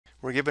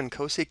We're given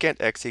cosecant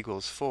x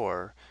equals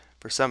 4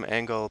 for some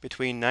angle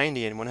between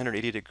 90 and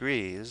 180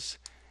 degrees,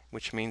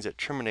 which means it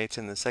terminates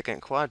in the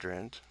second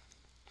quadrant.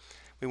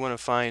 We want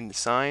to find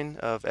sine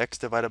of x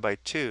divided by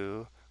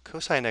 2,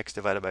 cosine x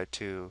divided by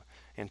 2,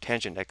 and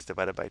tangent x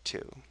divided by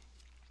 2.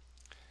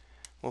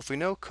 Well, if we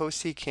know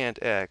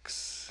cosecant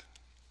x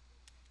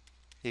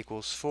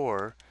equals 4,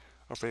 or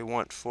if we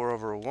want 4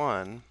 over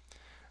 1,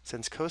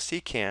 since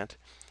cosecant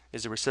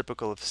is the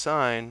reciprocal of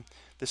sine,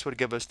 this would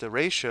give us the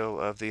ratio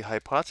of the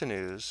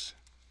hypotenuse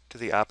to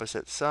the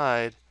opposite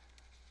side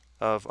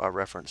of our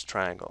reference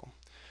triangle.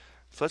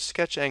 So let's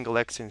sketch angle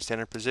x in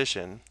standard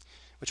position,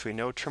 which we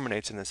know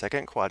terminates in the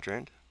second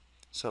quadrant.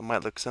 So it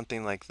might look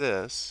something like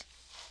this.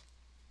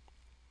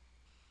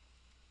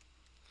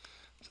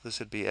 So this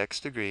would be x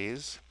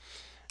degrees.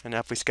 And now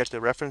if we sketch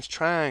the reference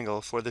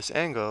triangle for this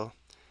angle,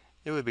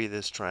 it would be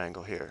this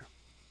triangle here.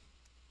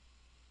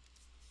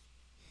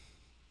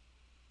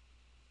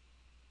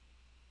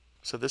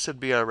 So this would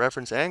be our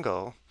reference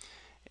angle,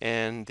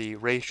 and the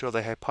ratio of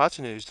the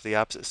hypotenuse to the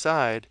opposite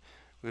side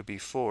would be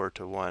 4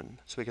 to 1.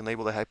 So we can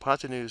label the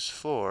hypotenuse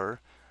 4,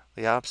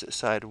 the opposite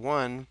side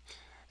 1,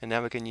 and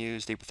now we can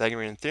use the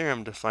Pythagorean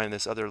theorem to find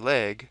this other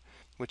leg,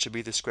 which would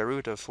be the square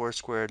root of 4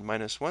 squared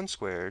minus 1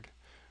 squared,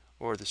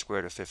 or the square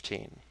root of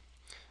 15.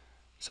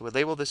 So we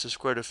label this as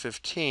square root of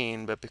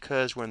 15, but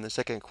because we're in the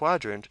second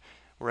quadrant,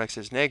 where x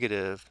is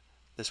negative,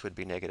 this would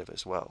be negative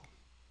as well.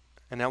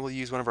 And now we'll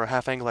use one of our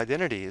half-angle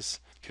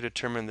identities to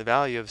determine the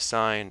value of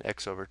sine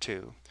x over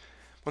 2.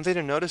 One thing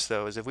to notice,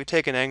 though, is if we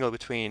take an angle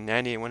between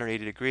 90 and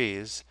 180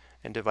 degrees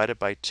and divide it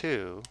by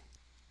 2,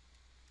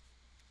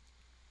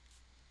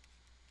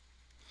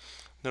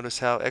 notice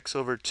how x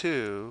over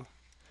 2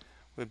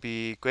 would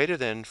be greater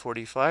than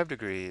 45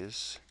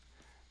 degrees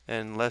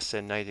and less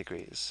than 90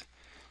 degrees,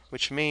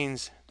 which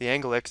means the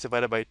angle x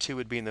divided by 2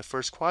 would be in the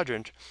first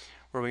quadrant,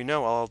 where we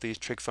know all of these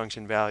trig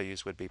function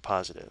values would be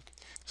positive.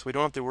 So we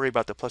don't have to worry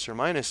about the plus or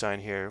minus sign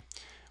here.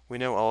 We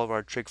know all of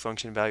our trig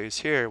function values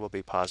here will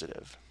be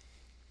positive.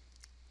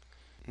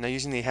 Now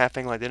using the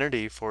half-angle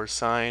identity for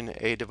sine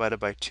a divided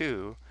by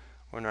 2,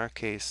 or in our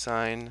case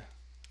sine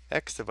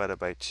x divided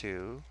by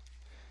 2,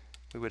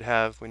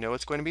 we know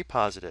it's going to be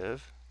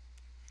positive.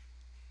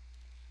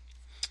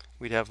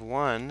 We'd have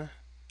 1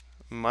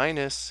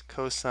 minus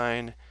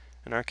cosine,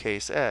 in our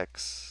case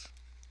x,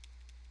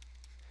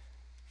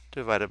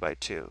 divided by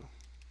 2.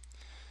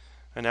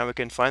 And now we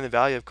can find the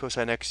value of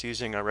cosine x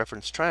using our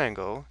reference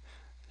triangle.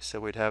 So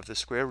we'd have the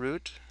square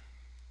root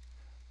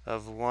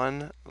of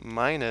 1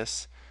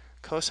 minus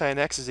cosine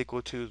x is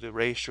equal to the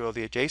ratio of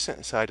the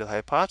adjacent side to the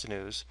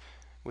hypotenuse,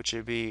 which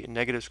would be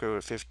negative square root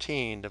of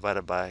 15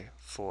 divided by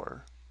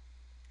 4.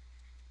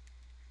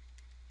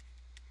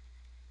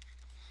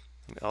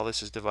 And all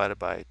this is divided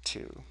by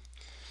 2.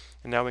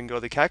 And now we can go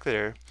to the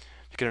calculator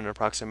to get an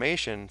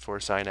approximation for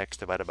sine x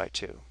divided by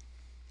 2.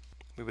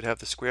 We would have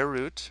the square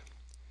root,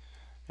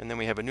 and then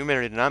we have a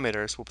numerator and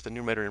denominator, so we'll put the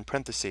numerator in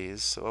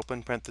parentheses. So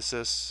open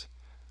parenthesis,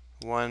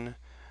 1.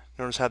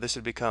 Notice how this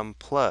would become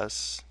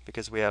plus,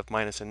 because we have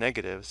minus and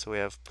negative. So we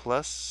have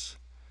plus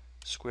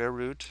square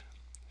root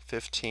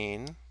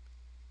 15,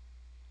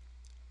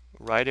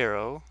 right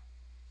arrow,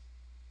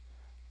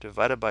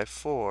 divided by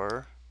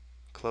 4,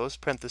 close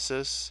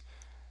parenthesis,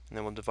 and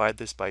then we'll divide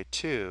this by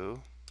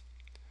 2.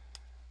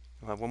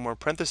 We'll have one more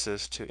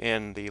parenthesis to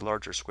end the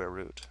larger square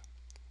root,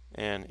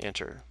 and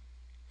enter.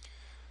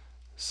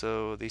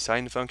 So the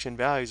sine function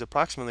value is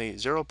approximately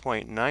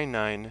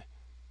 0.9920.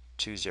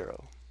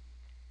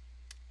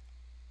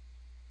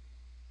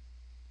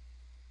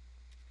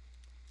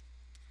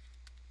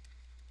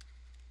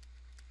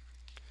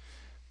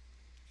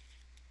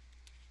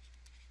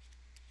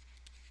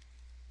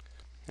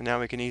 And now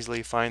we can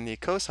easily find the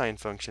cosine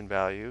function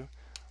value,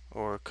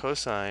 or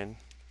cosine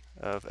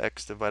of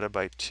x divided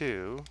by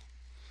 2.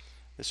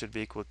 This would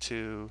be equal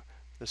to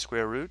the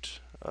square root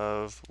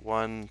of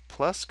 1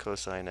 plus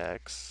cosine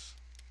x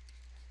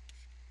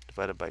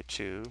divided by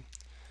 2.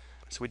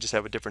 So we just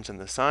have a difference in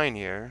the sign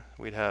here.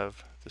 We'd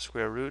have the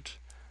square root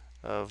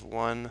of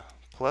 1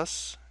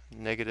 plus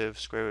negative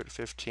square root of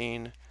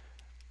 15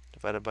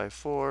 divided by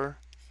 4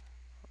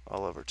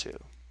 all over 2.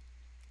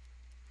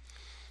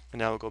 And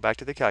now we'll go back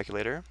to the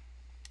calculator.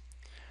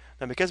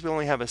 Now because we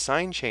only have a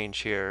sign change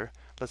here,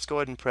 let's go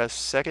ahead and press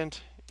second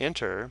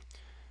enter,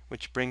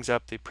 which brings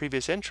up the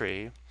previous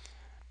entry.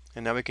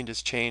 And now we can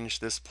just change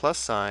this plus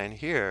sign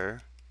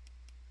here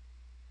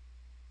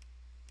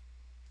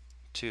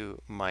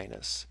to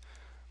minus.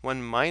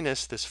 1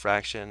 minus this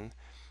fraction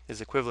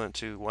is equivalent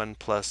to 1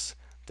 plus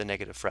the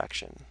negative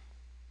fraction.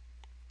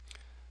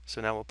 So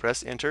now we'll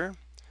press enter,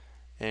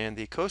 and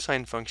the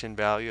cosine function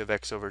value of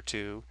x over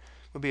 2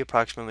 will be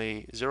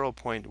approximately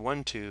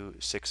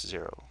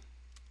 0.1260.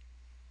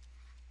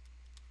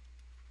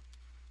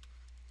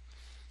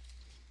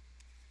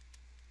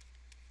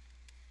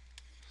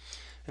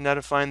 And now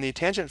to find the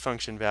tangent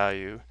function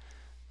value,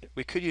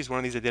 we could use one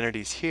of these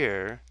identities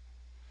here,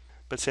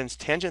 but since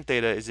tangent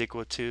theta is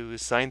equal to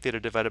sine theta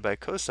divided by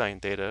cosine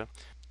theta,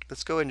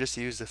 let's go ahead and just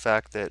use the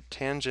fact that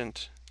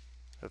tangent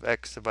of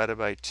x divided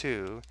by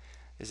 2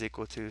 is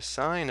equal to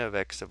sine of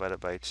x divided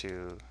by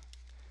 2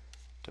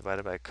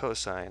 divided by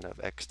cosine of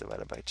x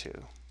divided by 2.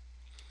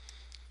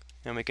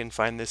 And we can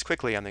find this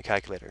quickly on the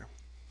calculator.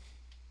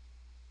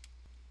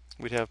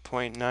 We'd have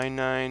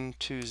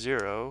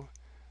 0.9920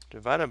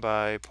 divided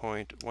by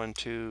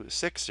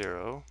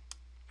 0.1260.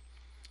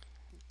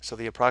 So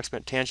the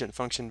approximate tangent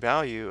function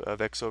value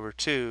of x over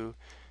 2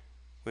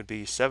 would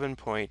be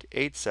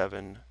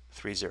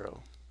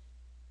 7.8730.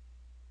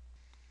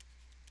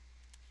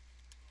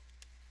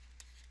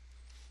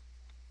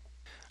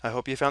 I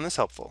hope you found this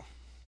helpful.